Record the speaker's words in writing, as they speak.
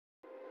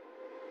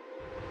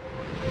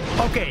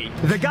Okay,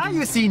 the guy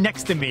you see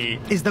next to me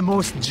is the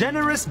most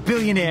generous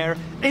billionaire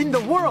in the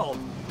world,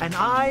 and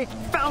I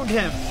found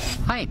him.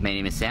 Hi, my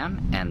name is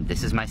Sam, and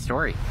this is my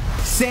story.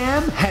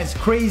 Sam has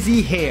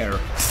crazy hair.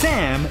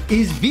 Sam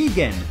is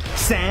vegan.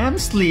 Sam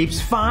sleeps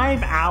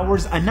 5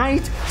 hours a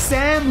night.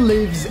 Sam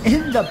lives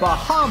in the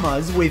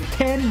Bahamas with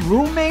 10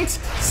 roommates.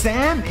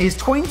 Sam is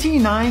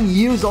 29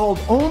 years old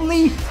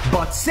only,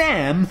 but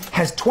Sam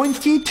has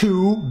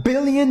 $22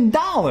 billion.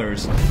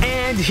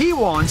 And he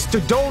wants to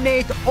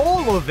donate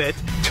all of it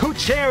to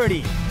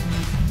charity.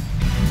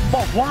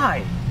 But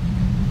why?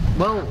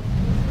 Well,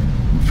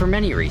 for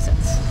many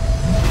reasons.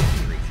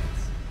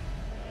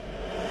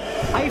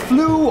 I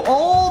flew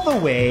all the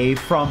way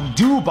from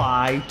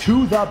Dubai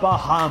to the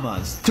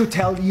Bahamas to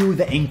tell you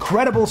the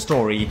incredible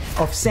story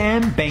of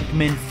Sam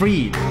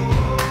Bankman-Fried.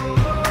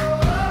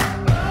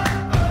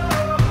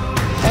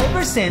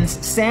 Ever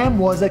since Sam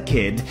was a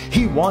kid,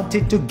 he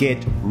wanted to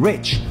get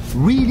rich.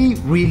 Really,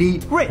 really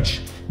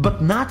rich.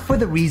 But not for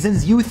the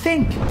reasons you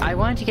think. I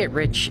wanted to get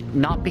rich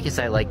not because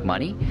I like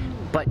money,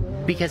 but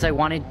because I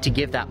wanted to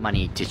give that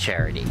money to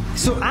charity.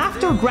 So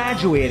after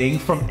graduating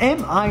from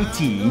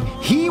MIT,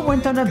 he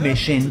went on a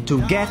mission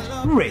to get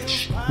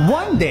rich.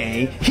 One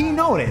day, he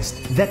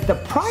noticed that the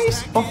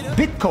price of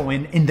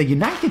Bitcoin in the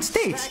United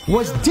States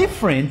was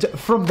different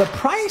from the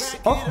price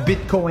of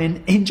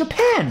Bitcoin in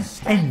Japan.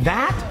 And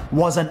that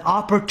was an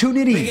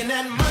opportunity.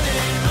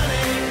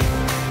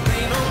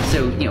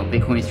 So,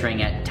 Bitcoin is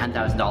trading at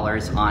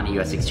 $10,000 on a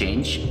US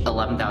exchange,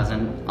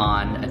 $11,000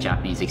 on a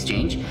Japanese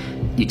exchange.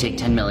 You take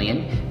 $10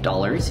 million,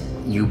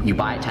 you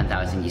buy at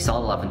 $10,000, you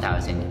sell at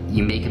 $11,000,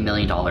 you make $1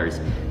 million,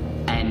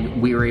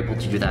 and we were able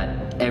to do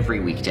that every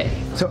weekday.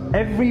 So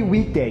every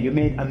weekday you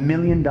made $1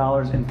 million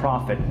in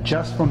profit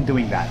just from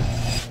doing that?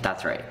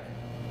 That's right.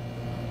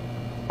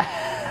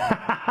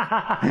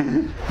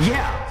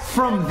 Yeah,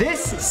 from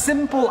this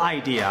simple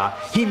idea,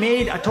 he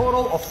made a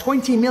total of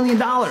 $20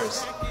 million.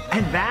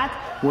 And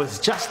that was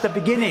just the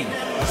beginning.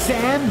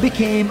 Sam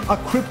became a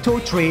crypto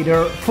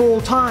trader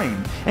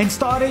full-time and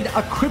started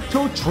a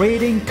crypto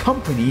trading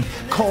company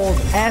called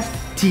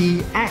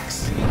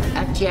FTX.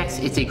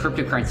 FTX is a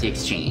cryptocurrency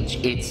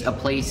exchange. It's a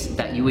place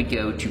that you would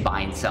go to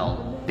buy and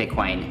sell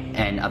Bitcoin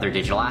and other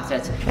digital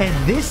assets.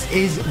 And this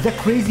is the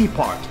crazy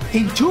part.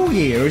 In 2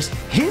 years,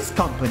 his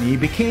company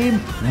became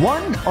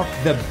one of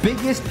the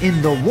biggest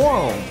in the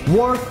world,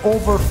 worth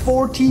over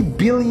 $40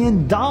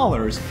 billion,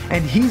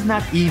 and he's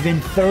not even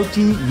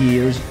 30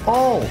 years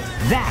old.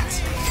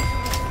 That's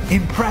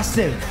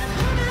impressive.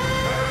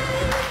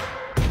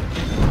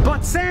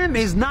 But Sam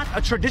is not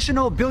a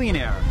traditional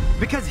billionaire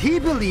because he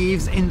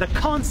believes in the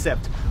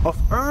concept of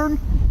earn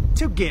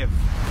to give,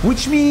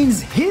 which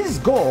means his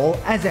goal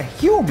as a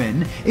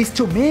human is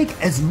to make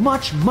as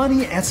much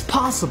money as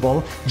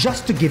possible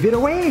just to give it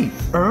away.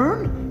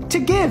 Earn to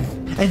give.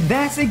 And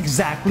that's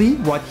exactly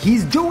what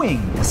he's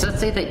doing. So let's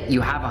say that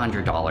you have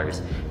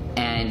 $100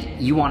 and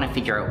you want to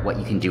figure out what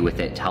you can do with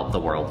it to help the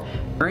world.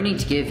 Earning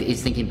to give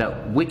is thinking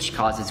about which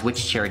causes,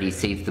 which charities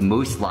save the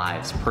most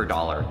lives per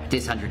dollar.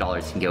 This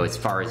 $100 can go as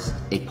far as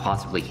it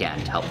possibly can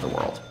to help the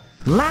world.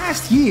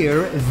 Last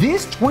year,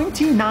 this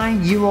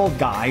 29-year-old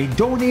guy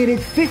donated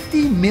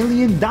 $50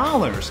 million.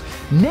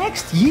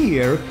 Next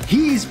year,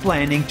 he's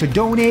planning to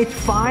donate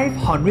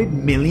 $500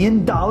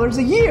 million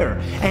a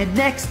year. And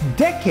next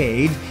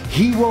decade,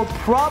 he will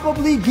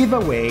probably give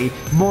away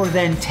more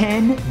than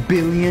 $10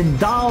 billion.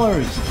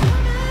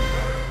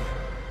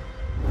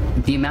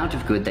 The amount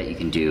of good that you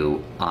can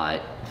do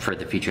for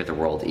the future of the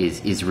world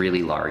is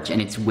really large, and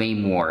it's way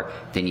more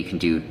than you can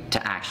do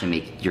to actually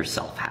make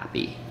yourself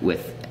happy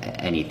with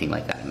anything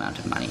like that amount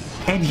of money.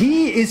 And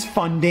he is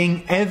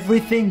funding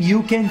everything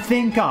you can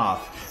think of.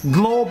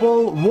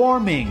 Global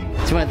warming.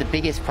 It's one of the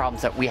biggest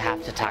problems that we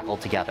have to tackle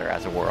together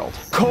as a world.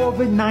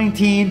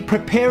 COVID-19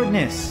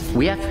 preparedness.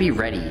 We have to be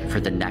ready for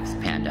the next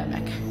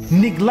pandemic.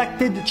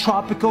 Neglected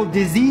tropical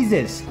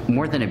diseases.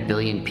 More than 1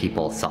 billion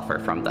people suffer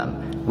from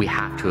them. We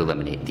have to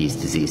eliminate these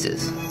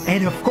diseases.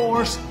 And of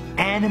course,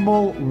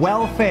 animal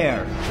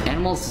welfare.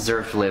 Animals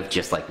deserve to live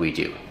just like we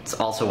do. It's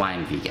also why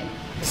I'm vegan.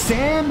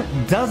 Sam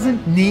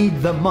doesn't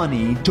need the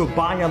money to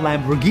buy a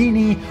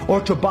Lamborghini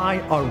or to buy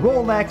a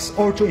Rolex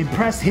or to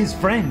impress his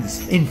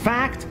friends. In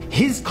fact,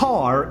 his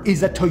car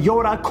is a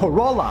Toyota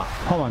Corolla.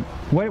 Hold on,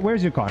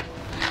 where's your car?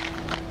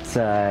 It's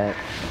that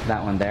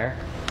one there.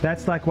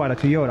 That's like what, a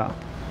Toyota?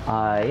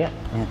 Yeah,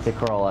 it's a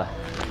Corolla.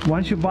 Why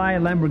don't you buy a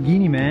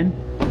Lamborghini, man?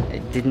 I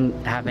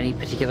didn't have any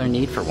particular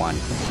need for one.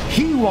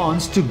 He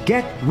wants to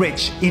get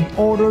rich in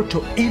order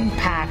to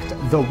impact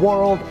the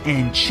world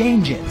and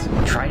change it.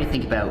 Try to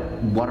think about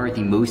what are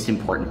the most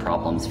important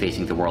problems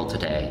facing the world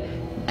today,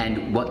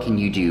 and what can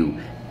you do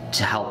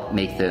to help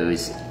make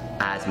those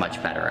as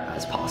much better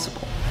as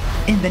possible.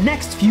 In the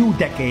next few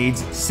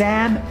decades,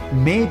 Sam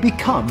may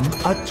become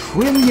a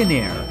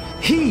trillionaire.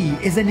 He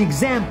is an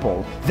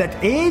example that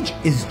age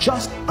is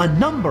just a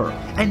number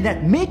and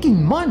that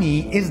making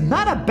money is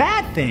not a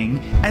bad thing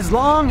as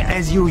long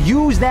as you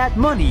use that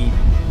money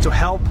to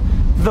help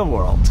the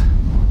world.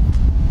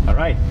 All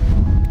right,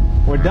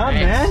 we're done,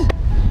 man.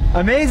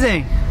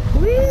 Amazing.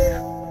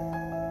 Woo!